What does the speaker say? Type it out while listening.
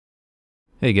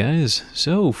Hey guys,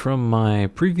 so from my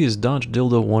previous Dodge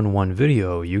Dildo 1-1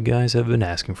 video, you guys have been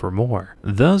asking for more.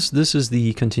 Thus, this is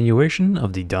the continuation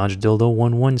of the Dodge Dildo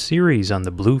 1-1 series on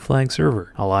the Blue Flag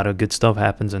server. A lot of good stuff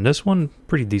happens in this one,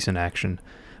 pretty decent action.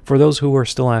 For those who are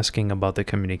still asking about the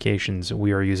communications,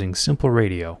 we are using simple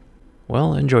radio.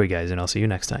 Well, enjoy guys, and I'll see you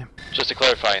next time. Just to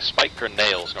clarify, spike or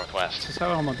nails northwest? This is how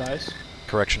Elmo dies.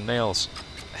 Correction, nails.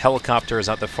 Helicopter is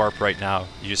at the farp right now.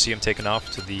 You see him taking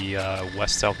off to the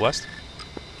west-southwest?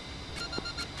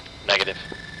 Negative.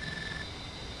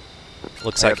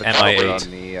 Looks like MI8 MI8.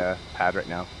 on the pad right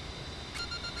now.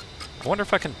 I wonder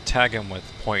if I can tag him with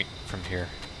point from here.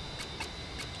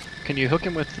 Can you hook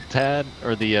him with the TAD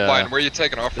or the Fine, where are you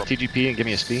taking off the from? TGP and give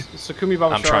me a SPI? Sakumi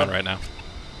Baba I'm trying right now.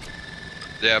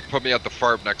 Yeah, put me at the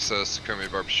farp next to Sakumi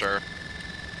Barbashar.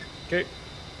 Okay.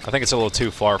 I think it's a little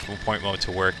too far from point mode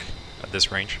to work at this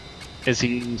range. Is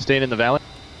he staying in the valley?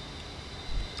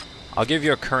 I'll give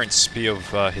you a current SPI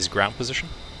of his ground position.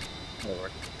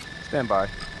 Forward. Stand by.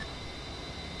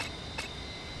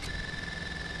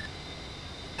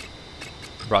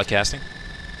 Broadcasting.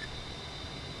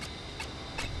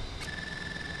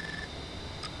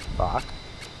 Fuck.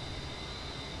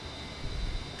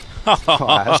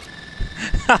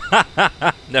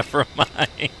 Never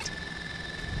mind.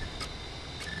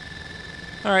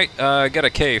 Alright, got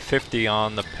a K50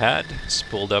 on the pad.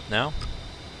 Spooled up now.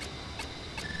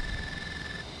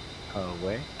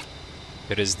 Away.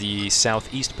 It is the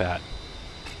southeast pad.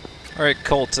 Alright,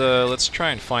 Colt, let's try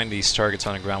and find these targets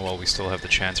on the ground while we still have the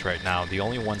chance right now. The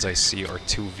only ones I see are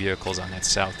two vehicles on that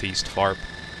southeast farp.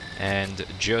 And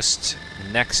just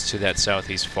next to that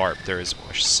southeast farp, there is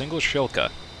a single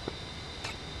Shilka.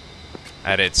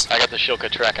 At its... I got the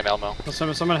Shilka tracking Elmo. So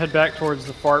I'm gonna head back towards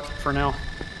the farp for now.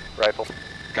 Rifle.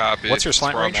 Copy. What's your That's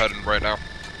slant where range? I'm heading right now.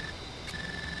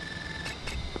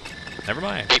 Never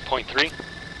mind. 8.3.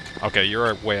 Okay,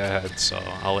 you're way ahead, so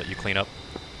I'll let you clean up.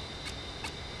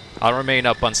 I'll remain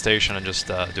up on station and just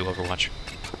do Overwatch.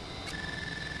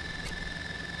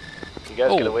 You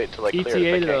guys Oh. gotta wait till I clear it if I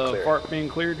ETA can't to clear it. farp being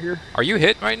cleared here. Are you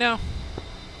hit right now?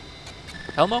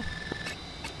 Elmo?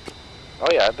 Oh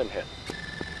yeah, I've been hit.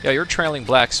 Yeah, you're trailing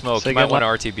black smoke. Say You might again,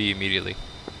 want to RTB immediately.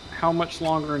 How much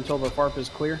longer until the farp is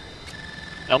clear?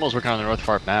 Elmo's working on the north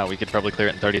farp now. We could probably clear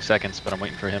it in 30 seconds, but I'm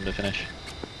waiting for him to finish.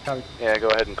 Copy. Yeah, go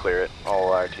ahead and clear it. All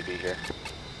RTB here.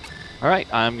 Alright,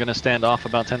 I'm gonna stand off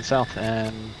about 10 south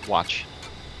and watch.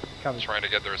 Copy. Trying to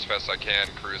get there as fast as I can,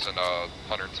 cruising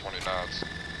 120 knots.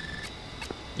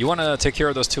 You want to take care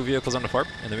of those two vehicles on the farp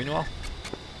in the meanwhile?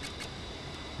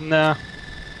 Nah.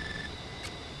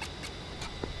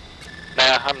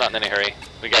 Nah, I'm not in any hurry.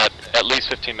 We got at least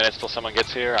 15 minutes till someone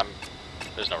gets here.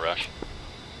 There's no rush.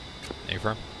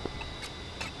 Affirm.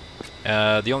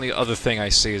 The only other thing I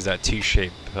see is that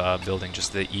T-shape building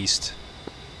just to the east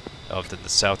of the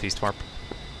southeast farp.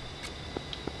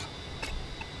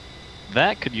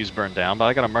 That could use burn down, but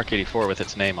I got a Mark 84 with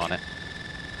its name on it.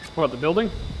 What, the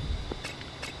building?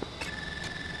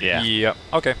 Yeah. Yep.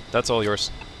 Okay, that's all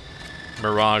yours.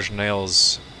 Mirage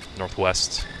nails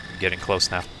northwest. Getting close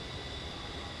now.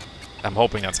 I'm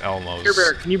hoping that's Elmo's. Here,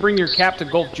 Bear, can you bring your cap to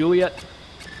Gulf Juliet?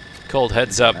 Cold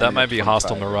heads up, that I'm might be a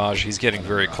hostile 25. Mirage. He's getting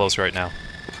very close right now.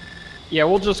 Yeah,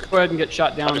 we'll just go ahead and get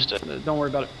shot down. Understood. Don't worry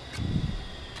about it.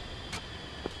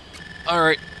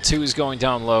 Alright, 2 is going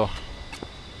down low.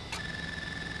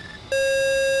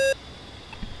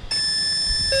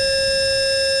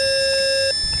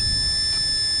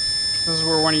 This is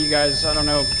where one of you guys, I don't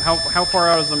know, how far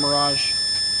out is the Mirage?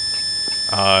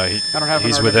 I don't have an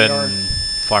He's within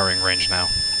RWR. firing range now.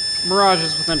 Mirage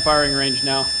is within firing range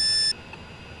now.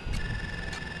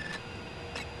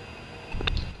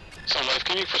 So, Life,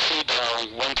 can you proceed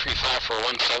 135 for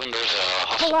 17? There's a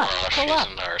hostile Mirage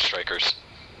using our strikers.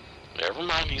 Never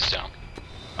mind, he's down.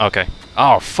 Okay.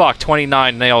 Oh, fuck.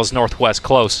 29 nails northwest.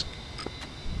 Close.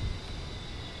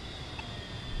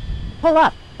 Pull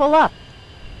up, pull up.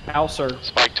 Ow, sir.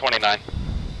 Spike 29.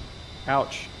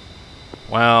 Ouch.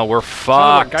 Well, we're Tell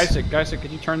you what, fucked. Geisic,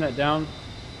 could you turn that down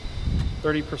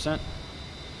 30%?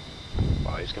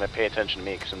 Well, he's gonna pay attention to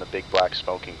me because I'm the big black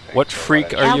smoking thing. What so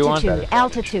freak I- are you on? Altitude,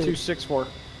 altitude. 264.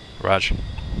 Raj.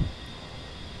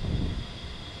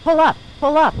 Pull up,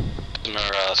 pull up.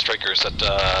 Our strikers at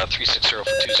 360 for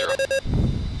 20.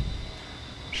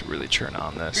 Should really turn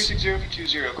on this.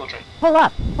 360 for 20, Coltrane. Pull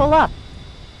up, pull up.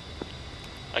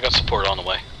 I got support on the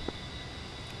way.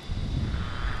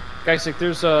 Geisic,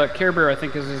 there's Care Bear, I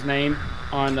think is his name,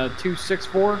 on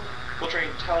 264. Coltrane,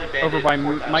 tally bandit. Over by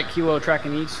Mike Kilo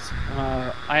tracking east.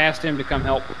 I asked him to come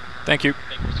help. Thank you.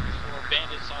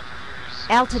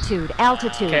 Altitude,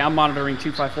 altitude. Okay, I'm monitoring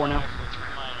 254 now.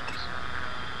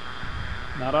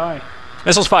 Not I.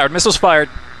 Missiles fired, missiles fired.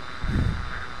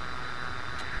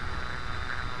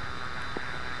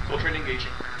 Coltrane engaging.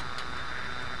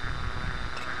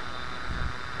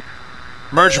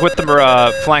 Merge with the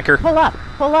flanker. Pull up.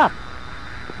 Pull up.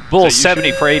 Bull So you 70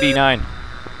 should- for 89.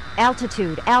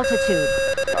 Altitude. Altitude.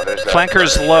 Oh, there's that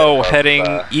Flanker's area low, of, heading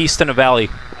east in a valley.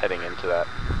 heading into that.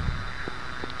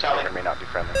 Tally. May not be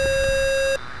friendly.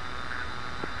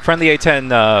 Friendly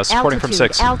A-10 supporting from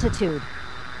 6. Altitude.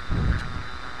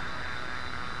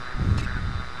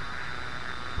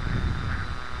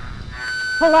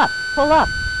 Pull up. Pull up.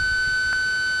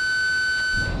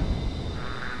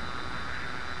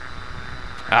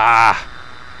 Ah!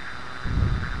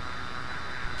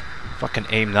 Fucking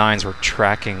AIM-9s were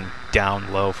tracking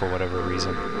down low for whatever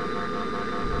reason.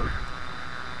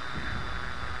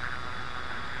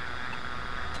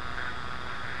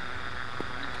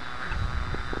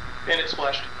 Bandit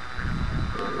splashed.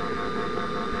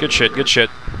 Good shit, good shit.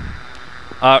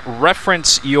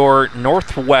 Reference your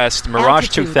northwest Mirage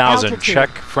Altitude, 2000. altitude. Check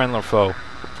friend or foe.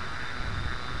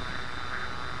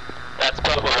 That's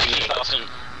probably Mirage 2000.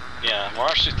 Yeah,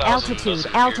 Mirage 2000 Altitude, doesn't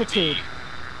appear altitude.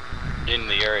 to be in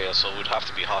the area, so it would have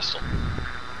to be hostile.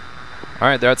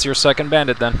 Alright, that's your second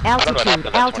bandit then. Altitude.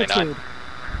 Altitude.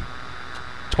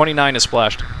 29 is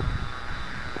splashed.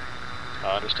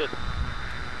 Understood.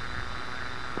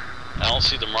 I don't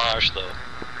see the Mirage though.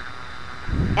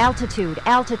 Altitude.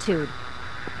 Altitude.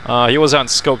 He was on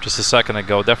scope just a second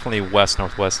ago. Definitely west,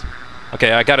 northwest.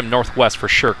 Okay, I got him northwest for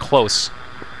sure. Close.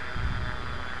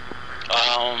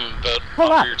 But Pull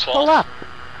up up. your 12. Pull up.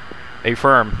 A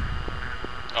firm.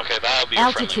 Okay, that'll be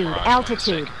your friendly Altitude. Mirage.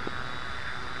 Altitude.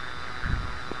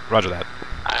 Roger that.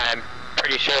 I'm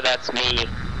pretty sure that's me,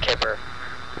 Kipper.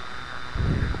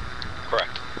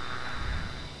 Correct.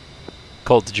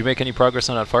 Colt, did you make any progress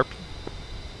on that FARP?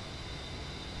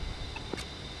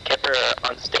 Kipper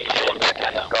on station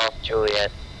at Golf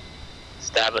Juliet.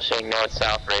 Establishing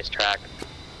north-south racetrack.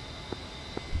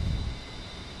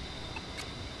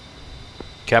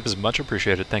 Cap is much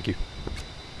appreciated. Thank you.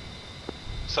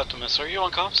 Septimus, are you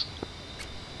on comms?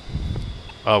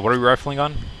 What are we rifling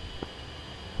on?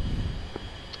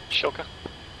 Shoka.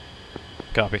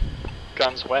 Copy.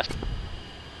 Guns west.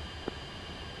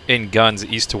 In guns,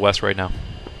 east to west right now.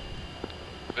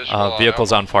 Visual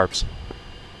Vehicles on FARPs.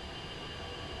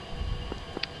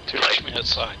 Flash me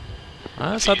outside.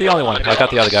 That's not the only one. I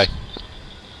got the other guy.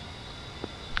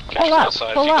 Pull up.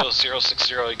 Outside. Pull If you up. go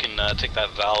 060, you can take that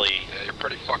valley Yeah, you're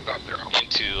pretty fucked up there.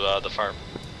 into the farm.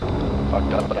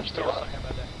 Fucked up, but I'm still alive.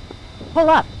 Pull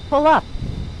up. Pull up.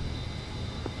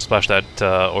 Splash that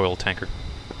oil tanker.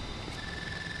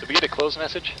 Did we get a close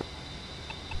message?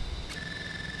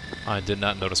 I did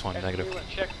not notice one. Negative.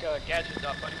 Check gadget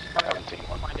dot buddies. I haven't seen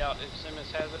one. Find out if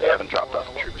Simmons has it. They haven't dropped or off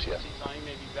what troops yet. frequency he's on. He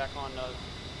may be back on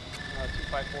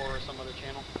 254 or some other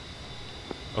channel.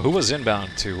 Who was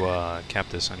inbound to cap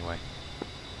this anyway?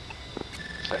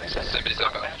 Somebody's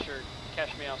inbound.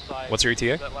 Cash me outside. What's your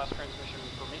ETA? Was that last transmission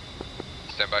for me?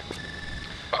 Stand by.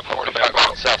 About I'm 45 on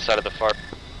miles. south side of the FARP.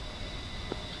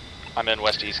 I'm in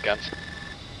west-east guns.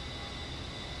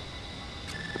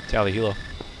 Tally Hilo.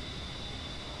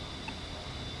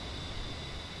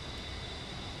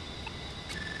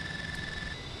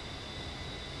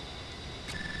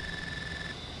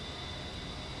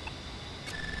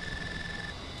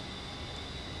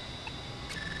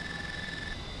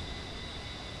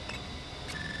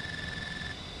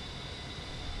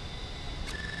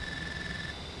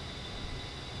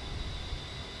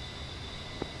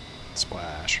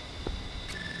 Splash.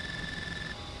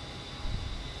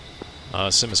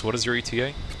 Simus, what is your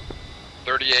ETA?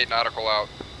 38 nautical out.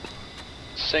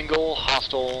 Single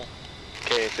hostile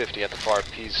K-50 at the FARP.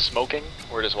 He's smoking.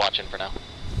 We're just watching for now.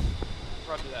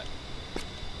 Roger that.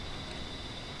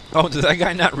 Oh, did that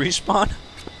guy not respawn?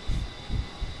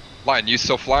 Line, you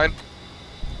still flying?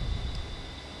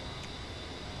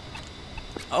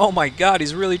 Oh my god,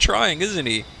 he's really trying, isn't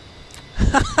he?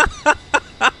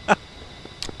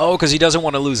 Oh, because he doesn't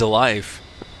want to lose a life.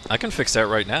 I can fix that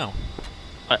right now.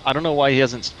 I don't know why he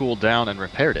hasn't spooled down and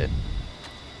repaired it.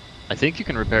 I think you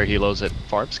can repair helos at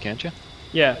FARPs, can't you?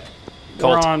 Yeah.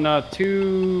 Colt. We're on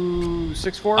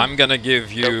 264. I'm gonna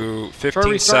give you Try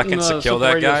 15 restarting seconds the to kill simple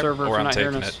that radio guy, server if or you're I'm not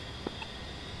taking hearing it. us.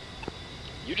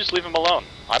 You just leave him alone.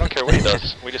 I don't care what he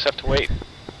does. We just have to wait.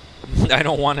 I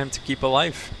don't want him to keep a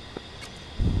life.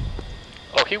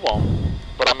 Oh, he won't.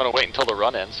 But I'm gonna wait until the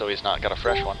run-in, so he's not got a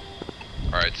fresh one.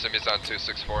 Alright, Simi's on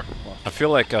 264. I feel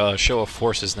like a show of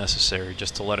force is necessary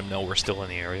just to let him know we're still in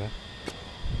the area.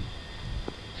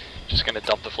 Just gonna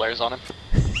dump the flares on him.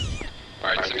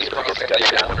 Alright, Simi's crossing.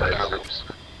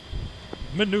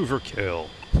 Maneuver kill.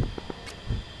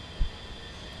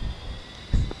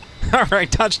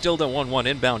 Alright, Dodge Dildo 1-1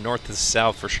 inbound north to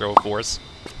south for show of force.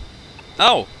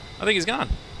 Oh! I think he's gone.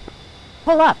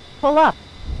 Pull up, pull up.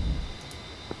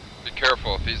 Be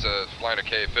careful, if he's flying a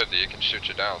K-50, he can shoot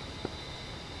you down.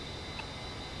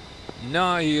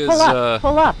 No, he is,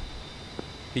 pull up.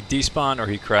 he despawned or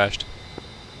he crashed.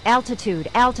 Altitude,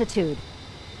 altitude.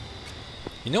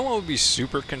 You know what would be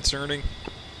super concerning?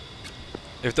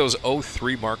 If those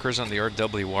 03 markers on the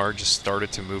RWR just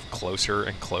started to move closer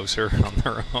and closer on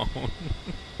their own.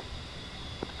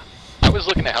 I was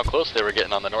looking at how close they were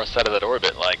getting on the north side of that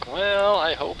orbit, like, well,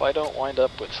 I hope I don't wind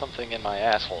up with something in my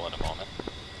asshole in a moment.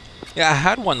 Yeah, I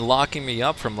had one locking me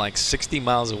up from like 60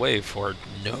 miles away for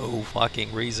no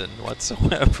fucking reason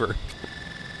whatsoever.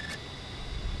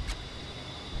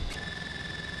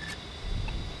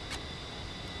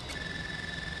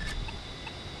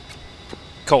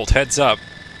 Colt, heads up.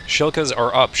 Shilkas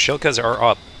are up. Shilkas are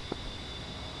up.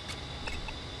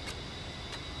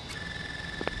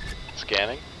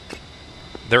 Scanning.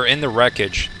 They're in the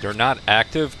wreckage. They're not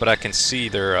active, but I can see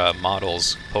their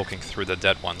models poking through the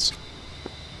dead ones.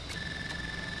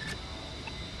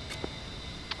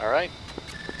 Alright.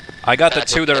 I got the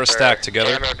two that are stacked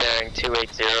together. Camera bearing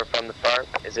 280 from the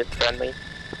farp. Is it friendly?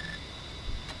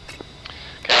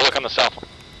 Okay, I'll look on the south one.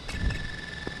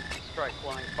 Strike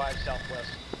flying 5 southwest.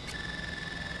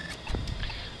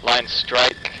 Line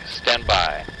strike, stand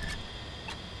by.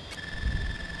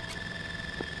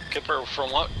 Kipper,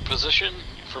 from what position?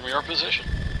 From your position?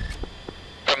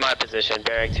 From my position,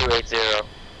 bearing 280.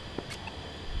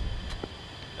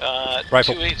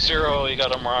 Rifle. 280, you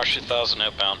got a Mirage 2000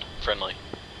 outbound. Friendly.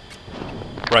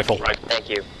 Rifle. Right, thank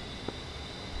you.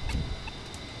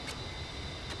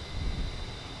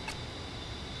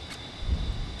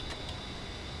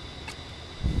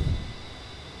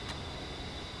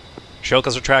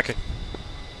 Shilkas are tracking.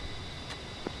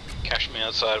 Cash me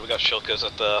outside. We got Shilkas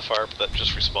at the farp that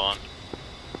just respawned.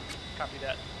 Copy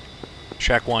that.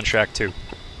 Shack 1, Shack 2.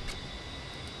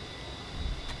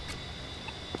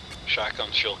 Shack on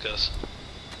Shilkas.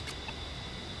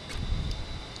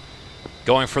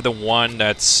 Going for the one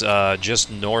that's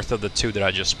just north of the two that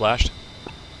I just splashed.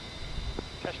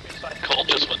 Catch me inside. Colt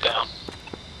just went down.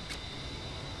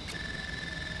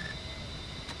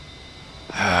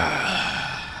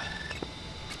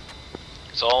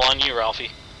 It's all on you, Ralphie.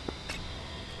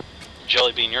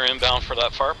 Jellybean, you're inbound for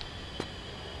that farp.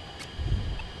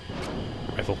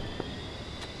 Rifle.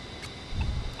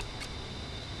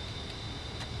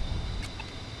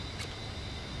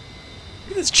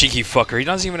 Look at this cheeky fucker. He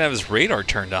doesn't even have his radar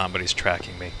turned on, but he's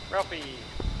tracking me. Ralphie.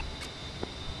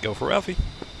 Go for Ralphie.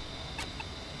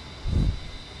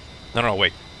 No,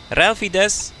 wait. Ralphie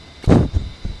does.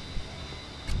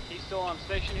 He's still on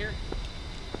station here?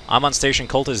 I'm on station.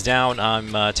 Colt is down.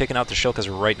 I'm taking out the Shilkas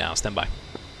right now. Stand by.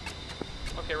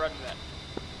 Okay, roger that.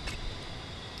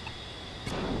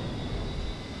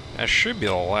 That should be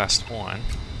the last one.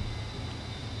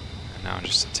 And now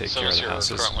just to take care of the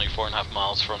houses. Currently 4.5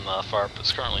 miles from the farp.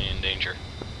 It's currently in danger.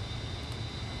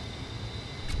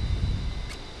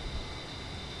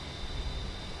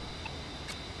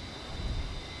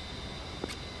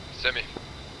 Semi.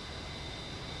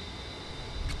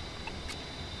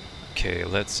 Okay,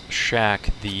 let's shack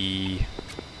the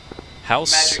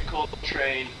house. Magic cold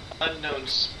train, unknown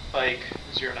spike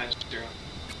 090.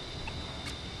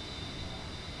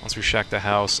 Once we shack the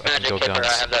house, I can Magic go Kipper, guns.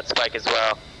 I have that spike as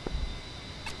well.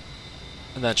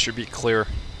 And that should be clear.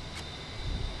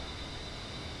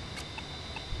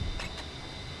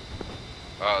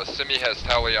 Simi has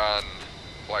tally on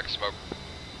black smoke.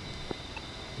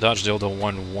 Dodge Dildo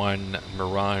 1-1,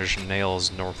 Mirage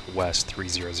Nails Northwest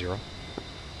 300.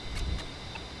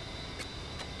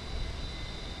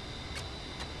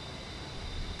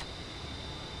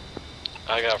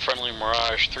 I got a friendly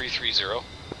Mirage 330.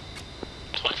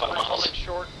 25 miles. Holding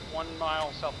short, 1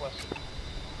 mile southwest.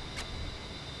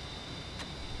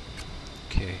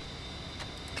 Okay.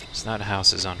 So that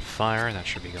house is on fire. That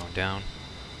should be going down.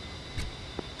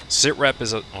 Sitrep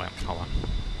is a... Oh, wait, hold on.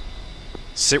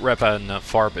 Sitrep on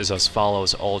FARP is as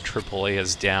follows. All AAA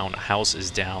is down. House is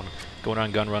down. Going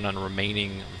on gun run on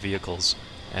remaining vehicles.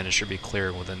 And it should be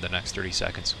clear within the next 30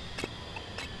 seconds.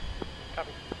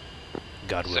 Copy.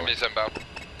 God willing. Simi's inbound.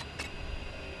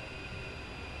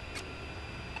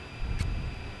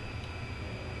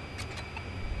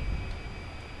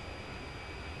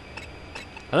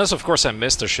 Unless, of course, I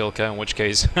missed a Shilka, in which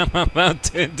case I'm about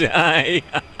to die.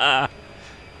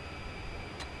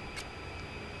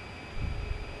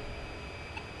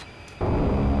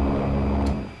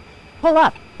 Pull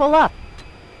up, pull up.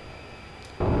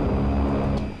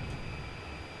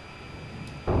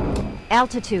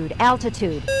 Altitude,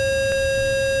 altitude.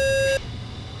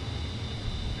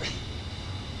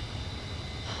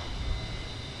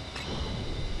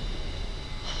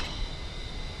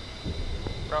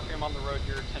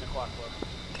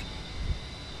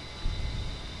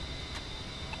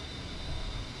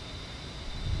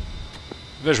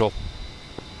 Visual.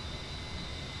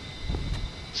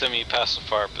 Send me past the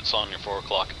farp, it's on your 4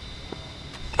 o'clock.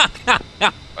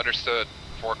 Understood.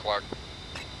 4 o'clock.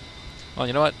 Well,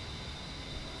 you know what?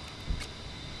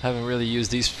 Haven't really used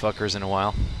these fuckers in a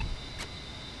while.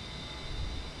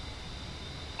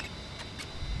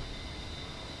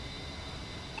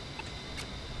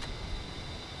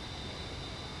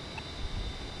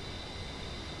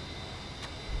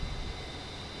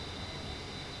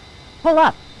 Pull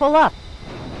up, pull up.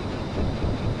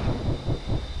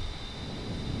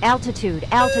 Altitude,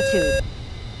 altitude.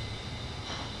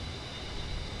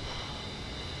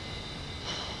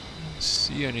 Don't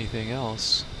see anything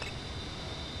else.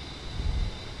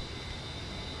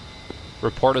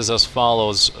 Report is as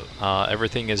follows.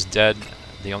 Everything is dead.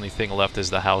 The only thing left is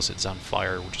the house. It's on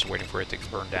fire. We're just waiting for it to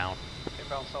burn down.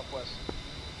 Inbound southwest.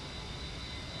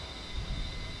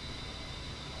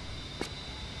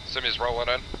 Simi's rolling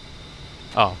in.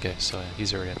 Oh, okay. So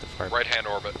he's already at the fire. Right hand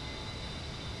orbit.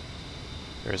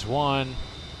 There's one.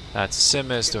 That's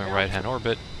Simis doing right-hand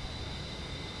orbit.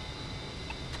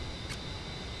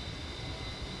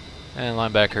 And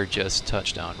linebacker just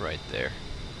touched down right there.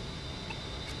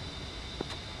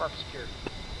 Farp secured.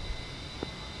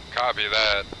 Copy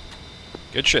that.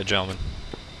 Good shit, gentlemen.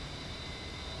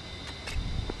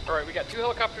 Alright, we got 2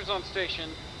 helicopters on station.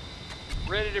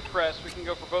 Ready to press. We can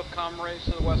go for both comm rays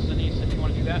to the west and east if you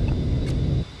want to do that.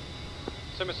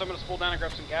 Simis, I'm going to spool down and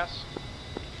grab some gas.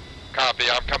 Copy,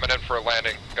 I'm coming in for a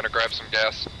landing. Gonna grab some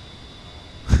gas.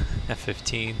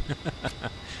 F-15.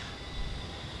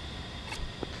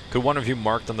 Could one of you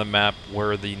mark on the map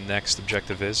where the next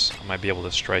objective is? I might be able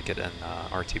to strike it in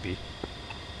RTB.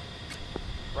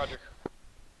 Roger.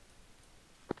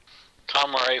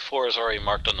 Comrade A4 is already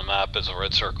marked on the map as a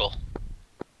red circle.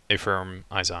 Affirm,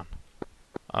 eyes on.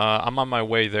 I'm on my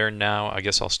way there now. I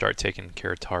guess I'll start taking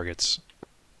care of targets.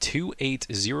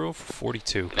 280 for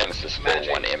 42. Nemesis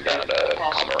 4-1 inbound,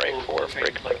 Comrade 4,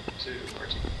 break.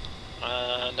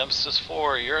 Nemesis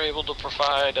 4, you're able to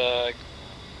provide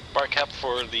bar cap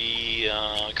for the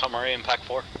Comrade in Pack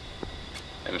 4?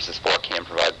 Nemesis 4 can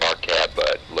provide bar cap,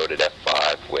 but loaded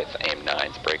F5 with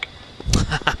AIM-9's break.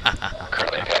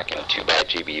 Currently packing 2-bag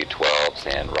GBU-12s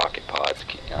and rocket pods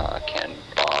can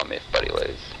bomb if buddy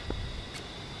lays.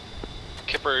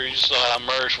 Kipper, you just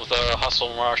merged with a hostile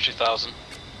Mirage 2000.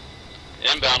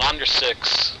 Inbound on your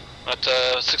 6 at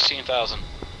 16,000.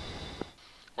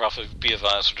 Ralfi, be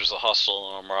advised, there's a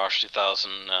hostile Mirage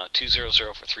 2000,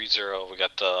 200 for 30. We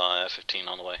got F-15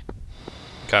 on the way.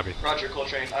 Copy. Roger,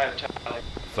 Coltrane. I have tally.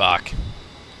 Fuck.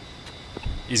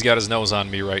 He's got his nose on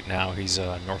me right now. He's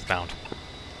northbound.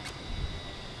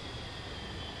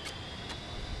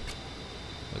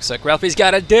 Looks like Ralphie's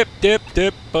got a dip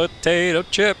potato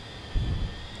chip.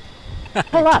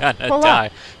 Pull up, pull die.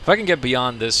 up. If I can get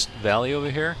beyond this valley over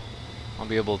here, I'll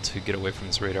be able to get away from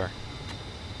this radar.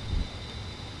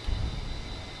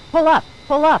 Pull up,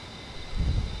 pull up.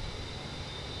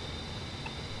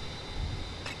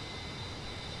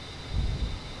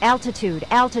 Altitude,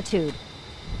 altitude.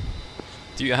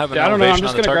 Do you have an Yeah, I don't know. I'm elevation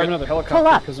just on the gonna grab target? another Pull helicopter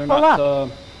up, because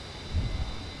pull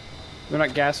they're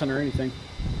not gassing or anything.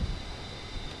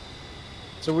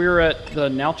 So we were at the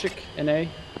Nalchik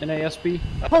NASB.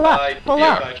 Pull up, pull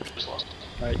up. I just lost.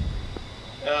 Right.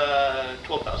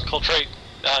 12,000. Coltrane,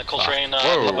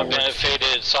 Whoa. Bandit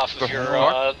faded south of your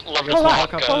Hawk? 11 Pull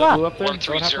up, Hawk, pull up. Blew up there?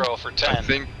 130 for 10. I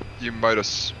think you might have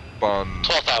spun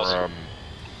 12,000. from...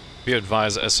 Be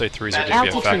advised, SA3s are Matt, going to be a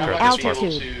altitude, factor at this I'm part. not able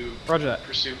altitude. to Roger that.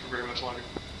 pursue for very much longer.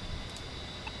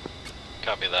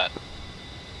 Copy that.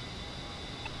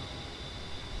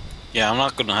 Yeah, I'm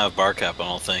not going to have bar cap, I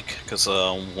don't think, because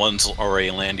one's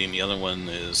already landing, the other one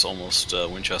is almost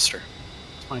Winchester.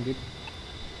 It's fine, dude.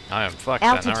 I am fucked then,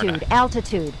 aren't Altitude, I?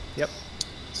 altitude. Yep.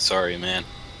 Sorry, man.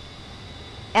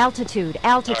 Altitude,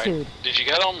 altitude. Right. Did you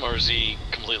get him, or is he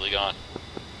completely gone?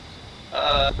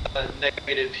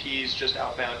 Negative, he's just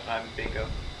outbound. I'm bingo.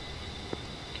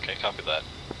 Okay, copy that.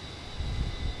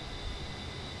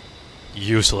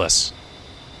 Useless.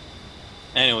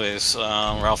 Anyways,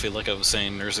 Ralphie, like I was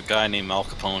saying, there's a guy named Al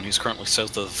Capone. He's currently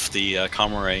south of the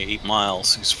Comrade 8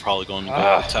 miles. He's probably going to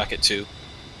go attack it too.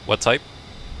 What type?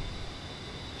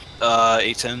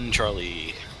 810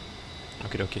 Charlie.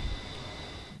 Okie dokie.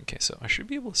 Okay, so I should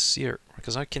be able to see it,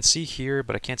 because I can see here,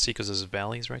 but I can't see because there's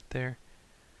valleys right there.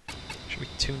 Should be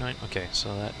 29. Okay,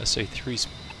 so that SA3's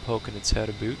poking its head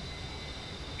a boot.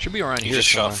 Should be around He here just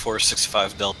shot somewhere.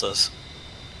 465 deltas.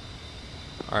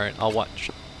 Alright, I'll watch.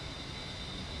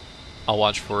 I'll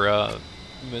watch for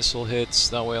missile hits.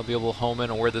 That way I'll be able to home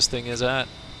in on where this thing is at.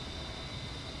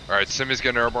 Alright, Simi's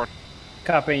getting airborne.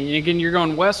 Copy. And again, you're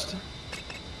going west?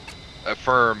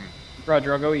 Affirm.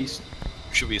 Roger, I'll go east.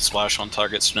 Should be a splash on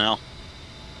targets now.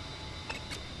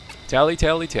 Tally,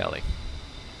 tally, tally.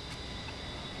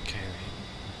 Okay,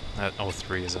 that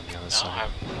 03 is on the other side.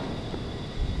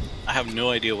 I have no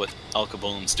idea what Al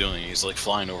Capone's doing. He's like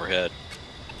flying overhead.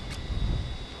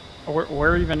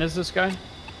 Where even is this guy?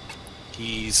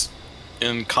 He's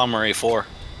in Comrade 4.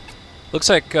 Looks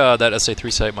like that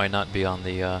SA3 site might not be on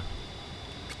the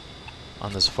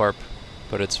on this FARP,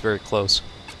 but it's very close.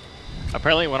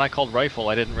 Apparently, when I called rifle,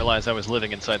 I didn't realize I was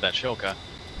living inside that Shilka.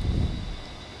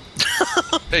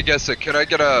 Hey, guess it. Could I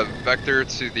get a vector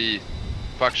to the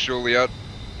Fox Juliet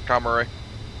Comrade?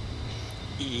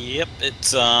 Yep,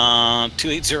 it's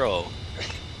 280.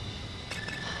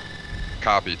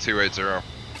 Copy, 280.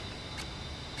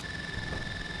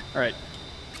 Alright.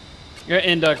 Yeah,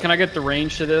 and can I get the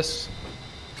range to this?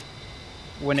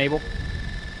 When able?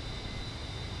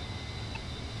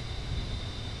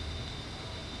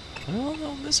 Well,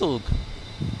 no missile,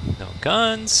 no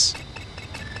guns.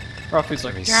 Ralfi's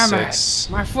like, damn it, 76.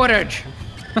 my footage!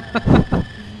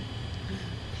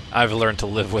 I've learned to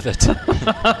live with it.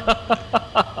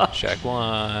 Check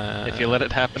one. If you let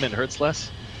it happen, it hurts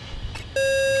less.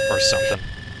 Or something.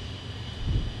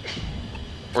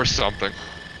 Or something.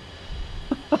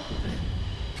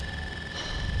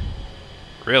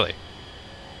 Really?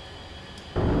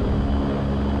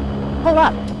 Pull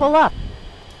up, pull up.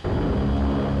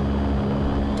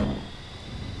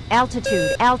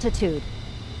 Altitude, altitude.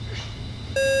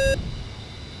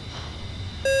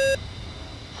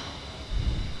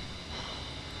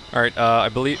 Alright, I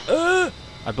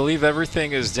believe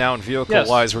everything is down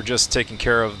vehicle-wise. We're just taking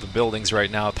care of the buildings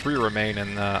right now. 3 remain,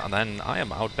 and then I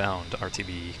am outbound,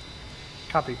 RTB.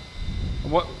 Copy.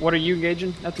 What are you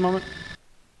engaging at the moment?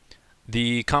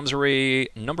 The comms array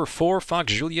number 4,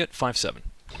 Fox Juliet 57.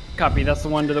 Copy, that's the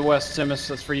one to the west, Simus,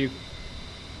 that's for you.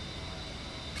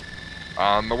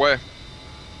 On the way.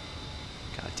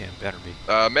 Goddamn, better be.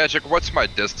 Magic, what's my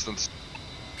distance?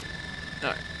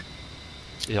 Alright.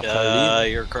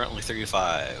 You're currently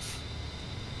 35.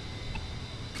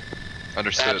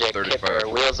 Understood, Magic 35. Kipper,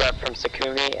 wheels up from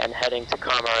Sakumi and heading to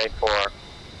Comrade 4.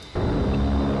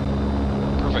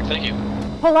 Perfect, thank you.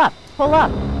 Pull up, pull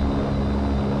up.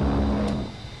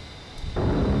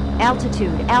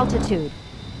 Altitude, altitude.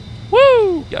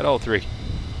 Woo! Got all 3.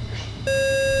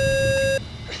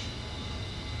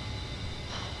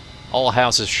 All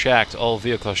houses shacked, all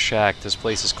vehicles shacked. This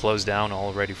place is closed down,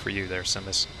 all ready for you there,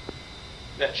 Simus.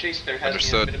 That chase there has me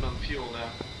Understood. at minimum fuel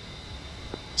now.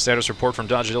 Status report from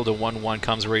Dodge Dildo 11,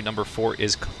 comms array number 4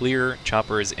 is clear.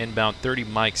 Chopper is inbound, 30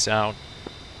 mics out,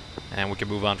 and we can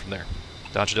move on from there.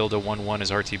 Dodge Dildo 11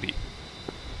 is RTB.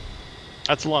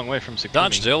 That's a long way from Sakumi.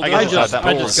 Dodge Dildo, I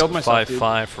just killed myself,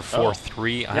 5-5 for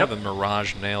 4-3. I have a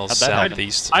Mirage nail How'd that happen?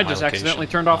 southeast. I of my just location. accidentally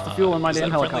turned off the fuel in my is that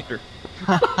damn a friendly? helicopter.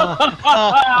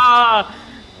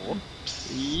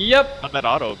 Yep. How'd that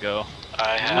auto go?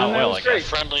 I have Not well, was I great. guess.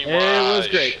 friendly It Mirage was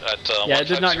great. at Yeah, it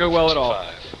did not go well at all.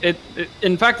 155.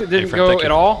 In fact, it didn't friend, go thank you.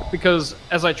 at all because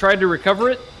as I tried to recover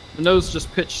it, the nose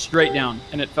just pitched straight down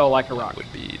and it fell like a rock.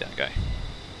 Would be that guy.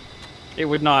 It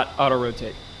would not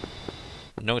auto-rotate.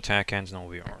 No attack ends, no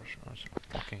VRs. That's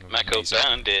fucking Mako amazing.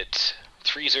 Bandit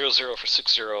 300 for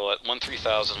 60 at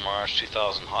 13,000 Mirage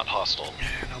 2000 hot hostile.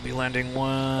 And I'll be landing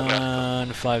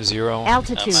 150.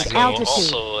 Altitude, Mako altitude.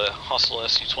 also hostile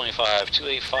SU-25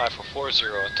 285 for 40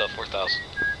 at 4,000.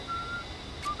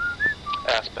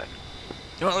 Aspect.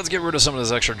 Well, let's get rid of some of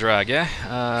this extra drag,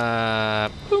 yeah?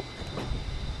 Boop.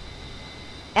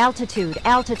 Altitude,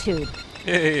 altitude.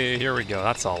 Hey, here we go.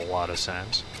 That's a lot of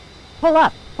Sams. Pull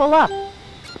up, pull up.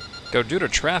 Go due to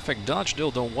traffic, Dodge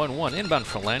Dildo 11 inbound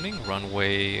for landing,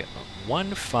 runway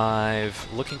 15,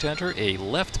 looking to enter a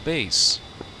left base.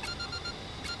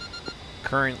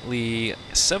 Currently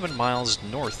 7 miles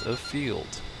north of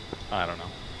field. I don't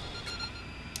know.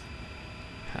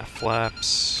 Half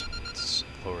flaps, let's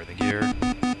lower the gear.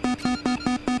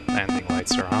 Landing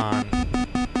lights are on.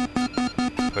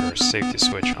 Put our safety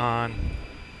switch on.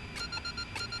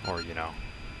 Or, you know,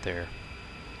 there.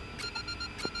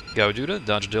 Gaududa,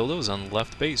 Dodge Dildo's on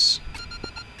left base.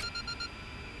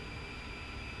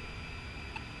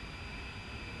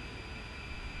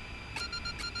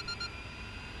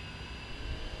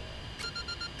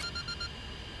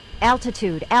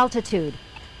 Altitude, altitude.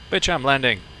 Bitch, I'm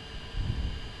landing.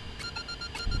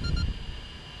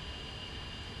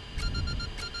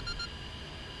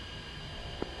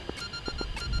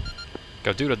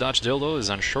 Gaududa, Dodge Dildo is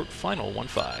on short final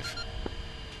 1-5.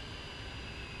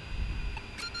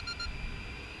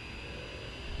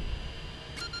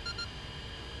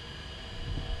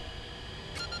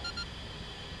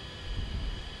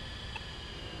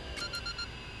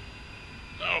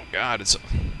 God, it's...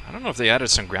 I don't know if they added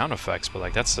some ground effects, but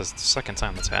like that's the second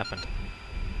time that's happened.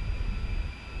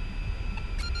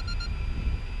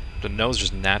 The nose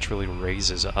just naturally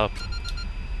raises up.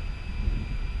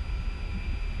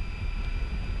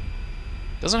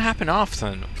 Doesn't happen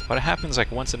often, but it happens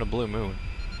like once in a blue moon.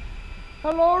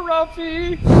 Hello,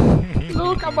 Ralfi!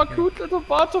 Look, I'm a cute little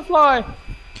butterfly!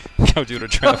 Go do the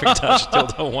traffic Dodge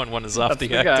Dildo 1-1 is off That's the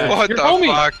the guy. active. What Your the homie.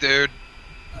 fuck, dude?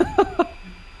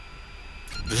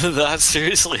 Did that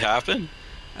seriously happen?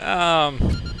 We're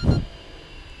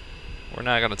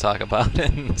not gonna talk about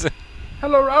it.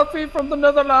 Hello, Ralfi from the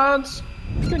Netherlands!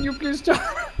 Can you please tell...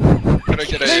 Can I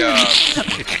get a,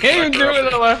 Can you do it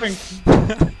without laughing?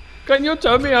 Can you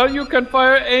tell me how you can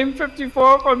fire aim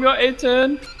 54 from your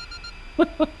A10?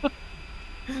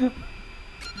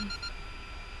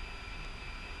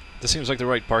 This seems like the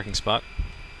right parking spot.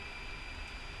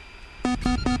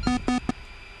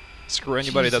 Screw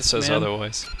anybody that Jesus, says man.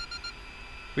 otherwise.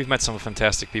 We've met some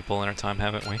fantastic people in our time,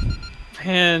 haven't we?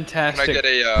 can I Fantastic. get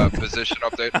a position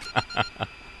update?